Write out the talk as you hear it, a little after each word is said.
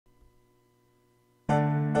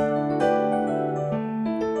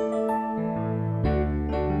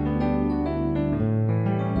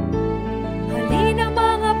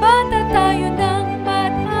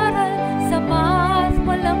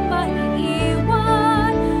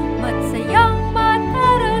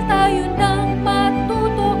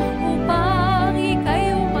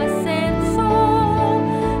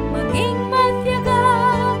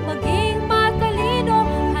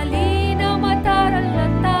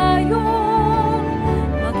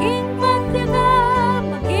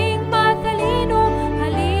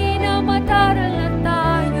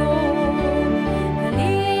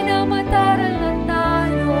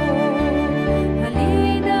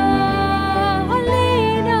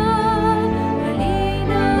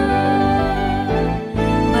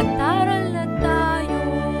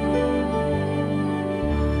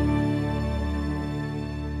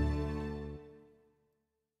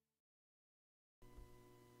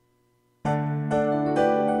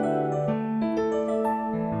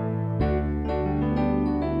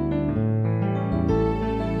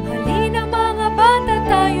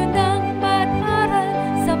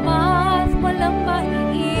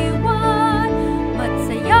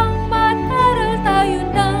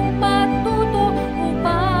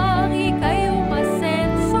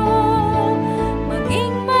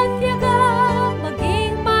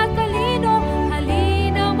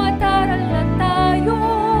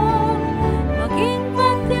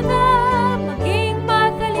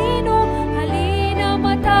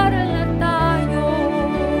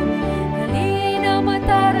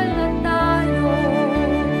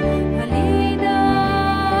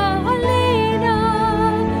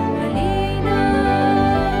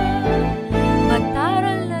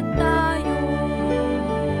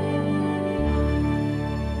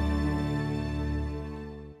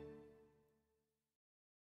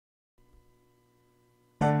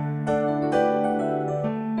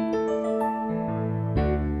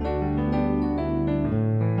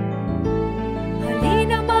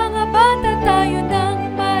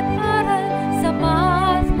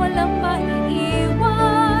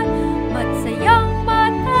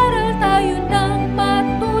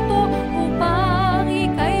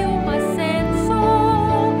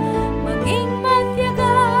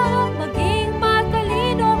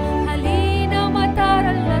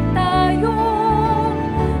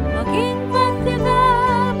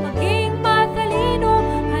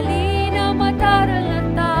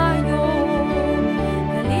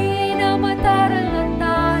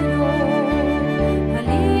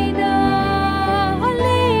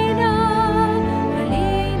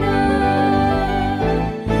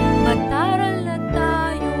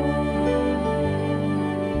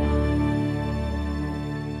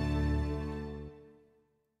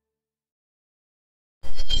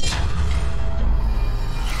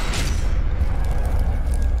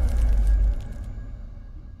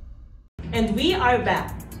And we are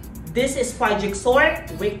back. This is Project SOAR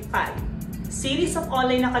Week 5, series of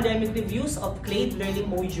online academic reviews of CLAID Learning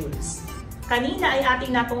Modules. Kanina ay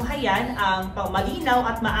ating natunghayan ang malinaw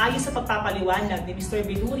at maayos sa pagpapaliwanag ni Mr.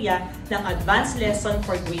 Viluria ng Advanced Lesson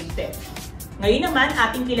for Grade 10. Ngayon naman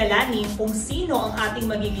ating kilalanin kung sino ang ating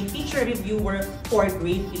magiging teacher reviewer for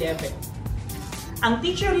Grade 11. Ang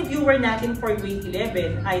teacher reviewer natin for Grade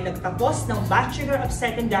 11 ay nagtapos ng Bachelor of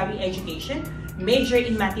Secondary Education, major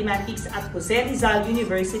in Mathematics at Jose Rizal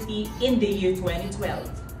University in the year 2012.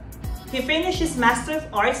 He finished his Master of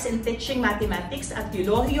Arts in Teaching Mathematics at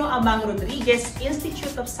Eulogio Amang Rodriguez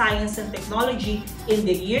Institute of Science and Technology in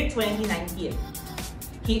the year 2019.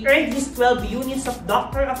 He earned his 12 units of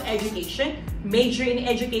Doctor of Education, major in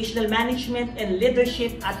Educational Management and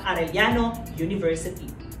Leadership at Arellano University.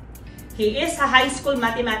 He is a high school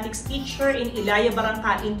mathematics teacher in Ilaya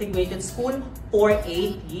Barangka Integrated School for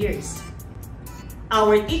 8 years.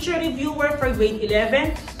 Our teacher reviewer for Grade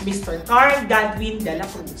 11, Mr. Karl Godwin de la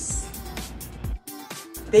Cruz.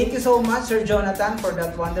 Thank you so much, Sir Jonathan, for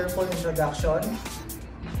that wonderful introduction.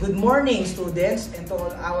 Good morning, students, and to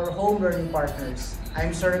all our home learning partners.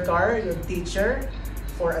 I'm Sir Karl, your teacher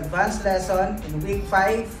for Advanced Lesson in Week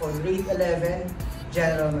 5 for Grade 11,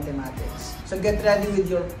 General Mathematics. So get ready with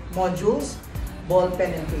your modules, ball,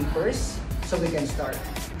 pen, and papers, so we can start.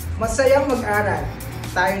 Math-sayang Math-aral,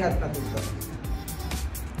 tayo na't matuto.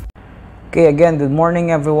 Okay, again, good morning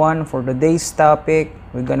everyone. For today's topic,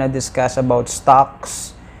 we're gonna discuss about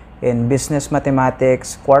stocks in Business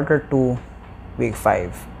Mathematics, Quarter 2, Week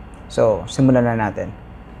 5. So, simulan na natin.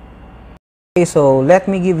 Okay, so let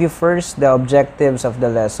me give you first the objectives of the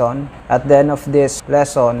lesson. At the end of this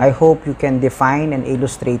lesson, I hope you can define and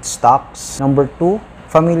illustrate stocks. Number 2,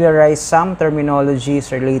 familiarize some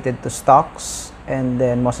terminologies related to stocks. And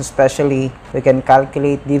then most especially, we can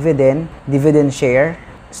calculate dividend, dividend share,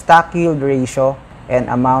 stock yield ratio, and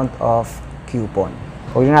amount of coupon.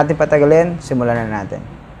 Huwag na natin patagalin, simulan na natin.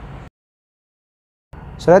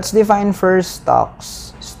 So let's define first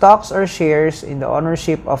stocks. Stocks are shares in the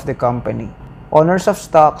ownership of the company. Owners of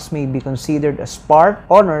stocks may be considered as part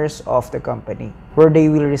owners of the company, where they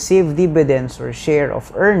will receive dividends or share of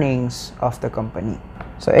earnings of the company.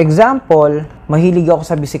 So example, mahilig ako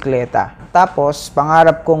sa bisikleta. Tapos,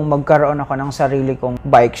 pangarap kong magkaroon ako ng sarili kong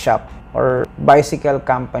bike shop or bicycle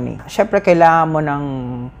company. Syempre, kailangan mo ng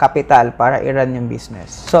kapital para i-run yung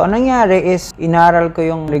business. So, anong nangyari is, inaral ko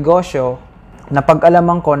yung negosyo na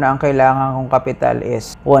pag-alaman ko na ang kailangan kong kapital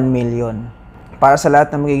is 1 million. Para sa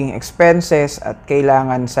lahat ng magiging expenses at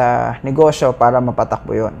kailangan sa negosyo para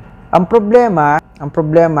mapatakbo yun. Ang problema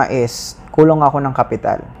is, kulang ako ng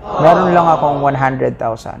kapital. Meron lang akong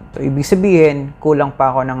 100,000. So, ibig sabihin, kulang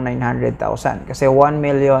pa ako ng 900,000. Kasi 1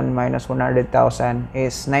 million minus 100,000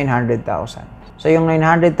 is 900,000. So, yung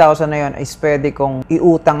 900,000 na yun is pwede kong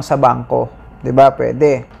iutang sa bangko. Diba?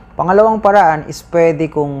 Pwede. Pangalawang paraan is pwede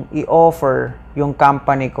kong i-offer yung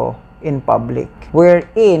company ko in public.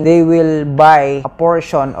 Wherein, they will buy a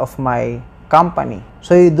portion of my company.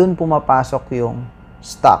 So, dun pumapasok yung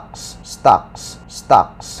stocks.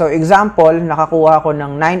 So, example, nakakuha ko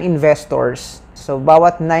ng 9 investors. So,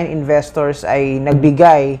 bawat 9 investors ay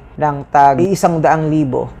nagbigay ng tag 100,000.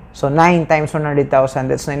 So, 9 times 100,000,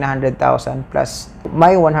 that's 900,000 plus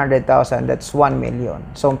my 100,000, that's 1 million.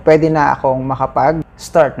 So, pwede na akong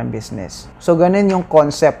makapag-start ng business. So, ganun yung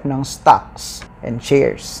concept ng stocks and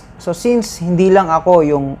shares. So, since hindi lang ako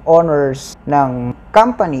yung owners ng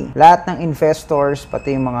company, lahat ng investors,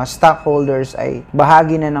 pati yung mga stockholders ay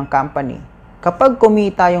bahagi na ng company. Kapag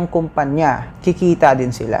kumita yung kumpanya, kikita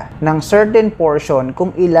din sila ng certain portion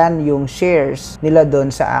kung ilan yung shares nila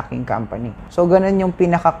doon sa aking company. So, ganun yung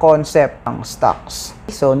pinaka-concept ng stocks.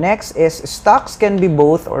 So, next is stocks can be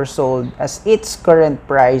bought or sold as its current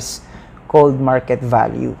price called market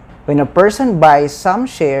value. When a person buys some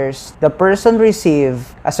shares, the person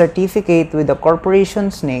receives a certificate with the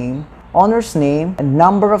corporation's name, owner's name, and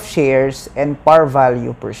number of shares and par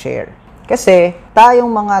value per share. Kasi tayong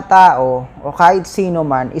mga tao o kahit sino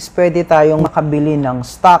man is pwede tayong makabili ng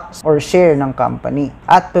stocks or share ng company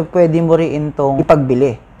at pwede mo rin itong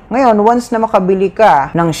ipagbili. Ngayon, once na makabili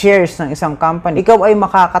ka ng shares ng isang company, ikaw ay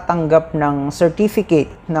makakatanggap ng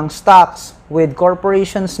certificate ng stocks with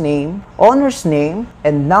corporation's name, owner's name,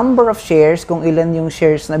 and number of shares kung ilan yung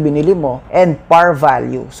shares na binili mo, and par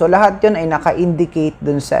value. So, lahat yun ay naka-indicate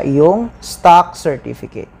dun sa iyong stock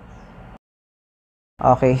certificate.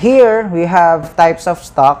 Okay, here we have types of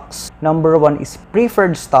stocks. Number 1 is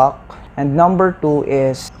preferred stock, and number 2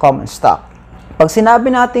 is common stock. Pag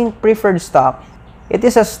sinabi nating preferred stock, it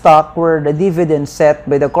is a stock where the dividend set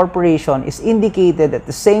by the corporation is indicated at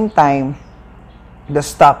the same time the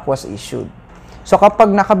stock was issued. So kapag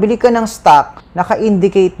nakabili ka ng stock,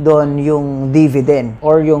 naka-indicate doon yung dividend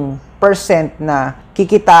or yung percent na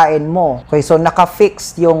kikitain mo. Okay, so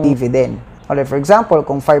naka-fixed yung dividend. Okay, for example,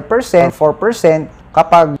 kung 5%, 4%,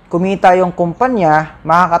 kapag kumita yung kumpanya,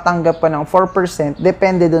 makakatanggap pa ng 4%,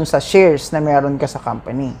 depende doon sa shares na meron ka sa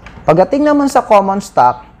company. Pagdating naman sa common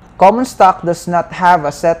stock does not have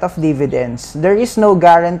a set of dividends. There is no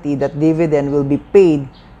guarantee that dividend will be paid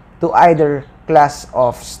to either class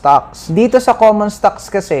of stocks. Dito sa common stocks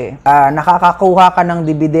kasi, nakakakuha ka ng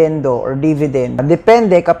dividendo or dividend.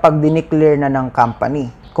 Depende kapag dineclare na ng company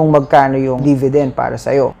kung magkano yung dividend para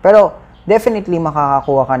sa'yo. Pero definitely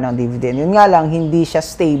makakakuha ka ng dividend. Yun nga lang, hindi siya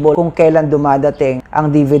stable kung kailan dumadating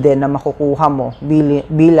ang dividend na makukuha mo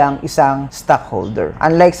bilang isang stockholder.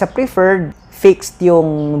 Unlike sa preferred, fixed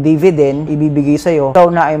yung dividend ibibigay sa'yo, ikaw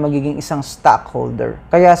na ay magiging isang stockholder.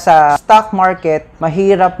 Kaya sa stock market,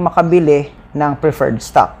 mahirap makabili ng preferred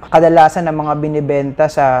stock. Kadalasan ng mga binibenta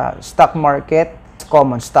sa stock market,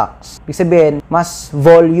 common stocks. Ibig sabihin, mas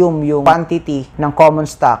volume yung quantity ng common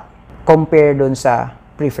stock compared dun sa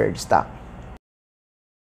preferred stock.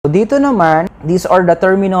 So dito naman, these are the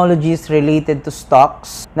terminologies related to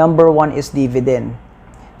stocks. Number 1 is dividend.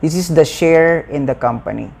 This is the share in the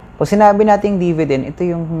company. Pag sinabi nating dividend, ito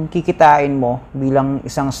yung kikitain mo bilang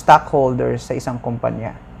isang stockholder sa isang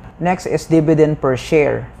kumpanya. Next is dividend per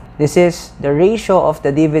share. This is the ratio of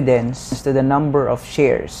the dividends to the number of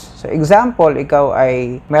shares. So example, ikaw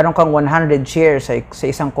ay meron kang 100 shares sa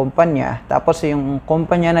isang kumpanya, tapos yung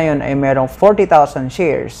kumpanya na yun ay merong 40,000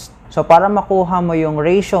 shares. So para makuha mo yung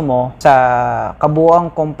ratio mo sa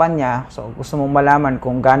kabuuang kumpanya, so gusto mong malaman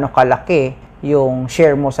kung gaano kalaki yung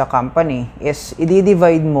share mo sa company, is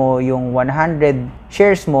i-divide mo yung 100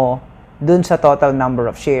 shares mo dun sa total number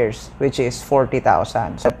of shares, which is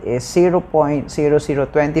 40,000. So that is 0.0025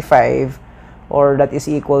 or that is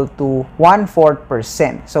equal to 1/4%.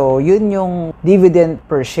 So yun yung dividend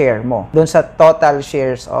per share mo dun sa total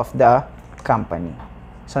shares of the company.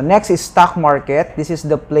 So next is stock market. This is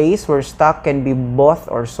the place where stock can be bought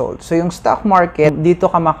or sold. So yung stock market, dito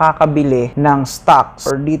ka makakabili ng stocks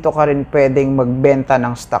or dito ka rin pwedeng magbenta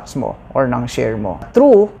ng stocks mo or ng share mo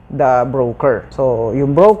through the broker. So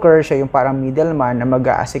yung broker, siya yung parang middleman na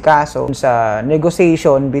mag-aasikaso sa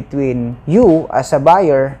negotiation between you as a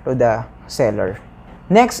buyer to the seller.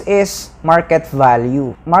 Next is market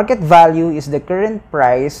value. Market value is the current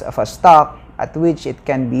price of a stock at which it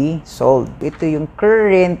can be sold. Ito yung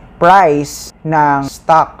current price ng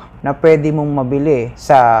stock na pwede mong mabili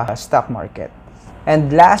sa stock market.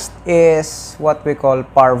 And last is what we call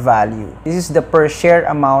par value. This is the per share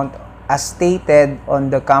amount as stated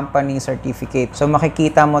on the company certificate. So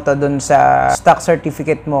makikita mo to dun sa stock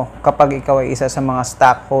certificate mo kapag ikaw ay isa sa mga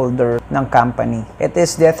stockholder ng company. It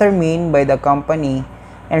is determined by the company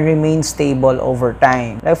and remain stable over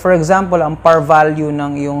time. Like for example, ang par value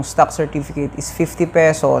ng yung stock certificate is 50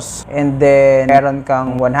 pesos and then meron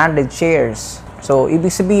kang 100 shares. So,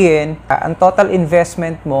 ibig sabihin, ang total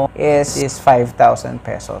investment mo is 5,000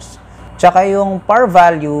 pesos. Tsaka yung par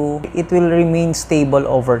value, it will remain stable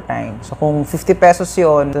over time. So, kung 50 pesos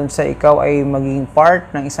yun, dun sa ikaw ay maging part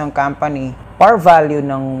ng isang company, par value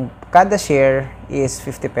ng kada share is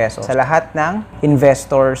 50 pesos sa lahat ng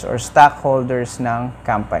investors or stockholders ng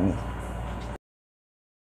company.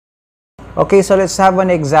 Okay, so let's have an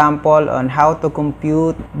example on how to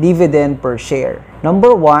compute dividend per share.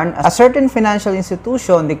 Number 1, a certain financial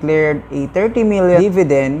institution declared a 30 million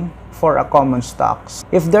dividend for a common stocks.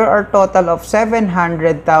 If there are total of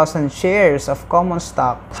 700,000 shares of common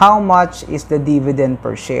stock, how much is the dividend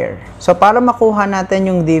per share? So para makuha natin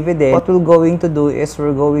yung dividend, what we're going to do is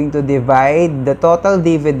we're going to divide the total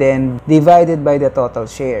dividend divided by the total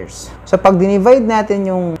shares. So pag dinivide natin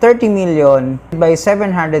yung 30 million by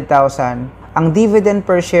 700,000, ang dividend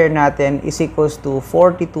per share natin is equals to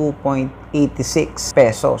 42.86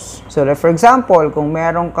 pesos. So, for example, kung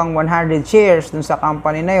meron kang 100 shares dun sa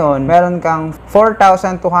company na yon, meron kang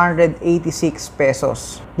 4,286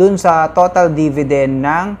 pesos dun sa total dividend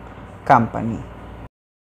ng company.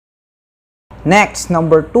 Next,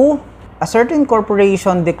 number 2, a certain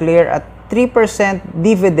corporation declare a 3%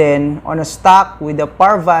 dividend on a stock with a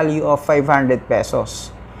par value of 500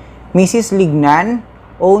 pesos. Mrs. Lignan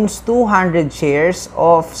owns 200 shares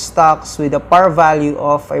of stocks with a par value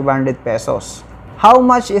of 500 pesos. How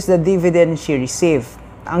much is the dividend she received?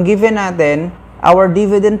 Ang given natin, our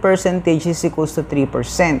dividend percentage is equals to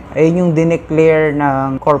 3%. Ayun yung dineclare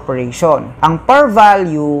ng corporation. Ang par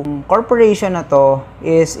value ng corporation na to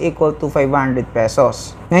is equal to 500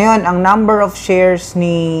 pesos. Ngayon, ang number of shares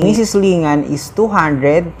ni Mrs. Lingan is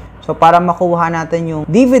 200. So, para makuha natin yung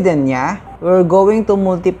dividend niya, we're going to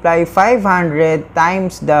multiply 500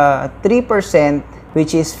 times the 3%,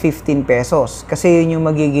 which is 15 pesos. Kasi yun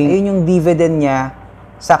yung dividend niya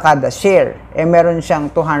sa kada share. Meron siyang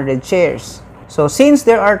 200 shares. So, since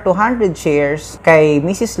there are 200 shares kay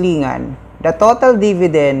Mrs. Lingan, the total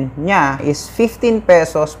dividend niya is 15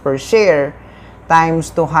 pesos per share times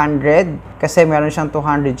 200. Kasi meron siyang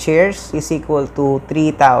 200 shares is equal to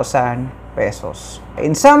 3,000 pesos.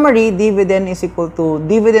 In summary, dividend is equal to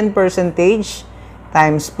dividend percentage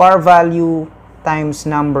times par value times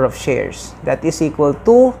number of shares. That is equal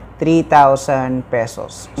to 3,000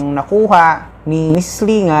 pesos. Yung nakuha ni Mrs.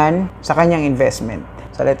 Lingan sa kanyang investment.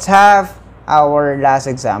 So let's have our last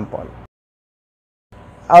example.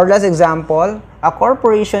 Our last example, a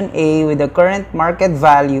corporation A with a current market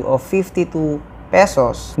value of 52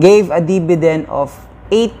 pesos gave a dividend of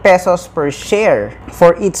 8 pesos per share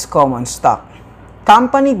for its common stock.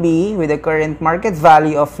 Company B, with a current market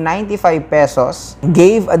value of 95 pesos,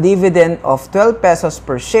 gave a dividend of 12 pesos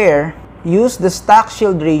per share. Use the stock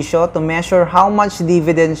yield ratio to measure how much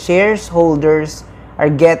dividend shareholders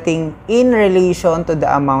are getting in relation to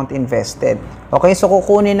the amount invested. Okay, so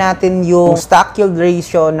kukunin natin yung stock yield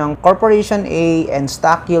ratio ng Corporation A and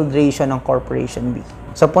stock yield ratio ng Corporation B.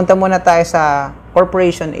 So punta muna tayo sa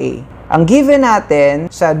Corporation A. Ang given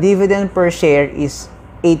natin sa dividend per share is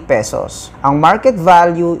 8 pesos. Ang market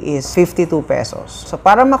value is 52 pesos. So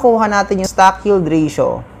para makuha natin yung stock yield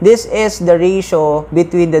ratio, this is the ratio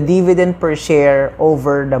between the dividend per share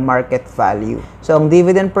over the market value. So ang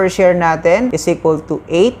dividend per share natin is equal to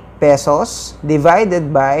 8 pesos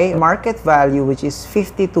divided by market value, which is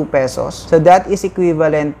 52 pesos. So that is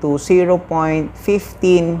equivalent to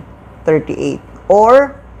 0.1538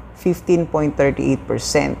 or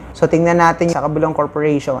 15.38%. So, tingnan natin sa kabilang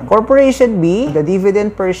corporation. Corporation B, the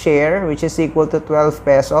dividend per share, which is equal to 12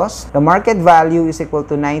 pesos. The market value is equal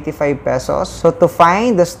to 95 pesos. So, to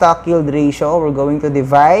find the stock yield ratio, we're going to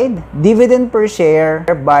divide dividend per share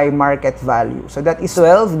by market value. So, that is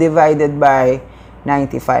 12 divided by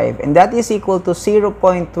 95. And that is equal to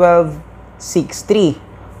 0.1263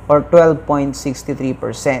 or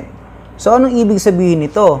 12.63%. So, anong ibig sabihin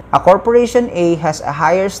nito? A Corporation A has a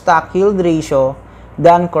higher stock yield ratio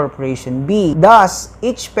than Corporation B. Thus,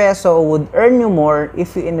 each peso would earn you more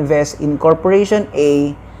if you invest in Corporation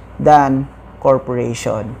A than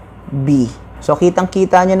Corporation B. So,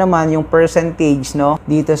 kitang-kita nyo naman yung percentage, no,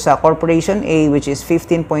 dito sa Corporation A, which is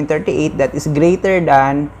 15.38, that is greater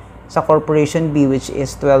than sa Corporation B, which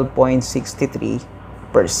is 12.63%.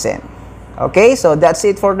 Okay, so that's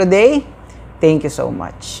it for today. Thank you so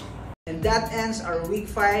much. And that ends our Week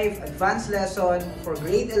 5 advanced lesson for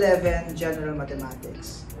Grade 11 General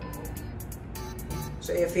Mathematics.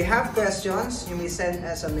 So if you have questions, you may send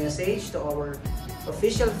us a message to our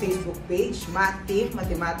official Facebook page, Math Team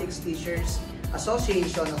Mathematics Teachers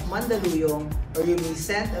Association of Mandaluyong, or you may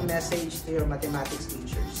send a message to your mathematics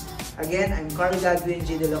teachers. Again, I'm Karl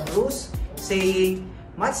G. de la Cruz saying,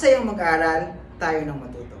 Math-sayang Math-aral, tayo ng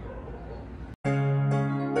matuto.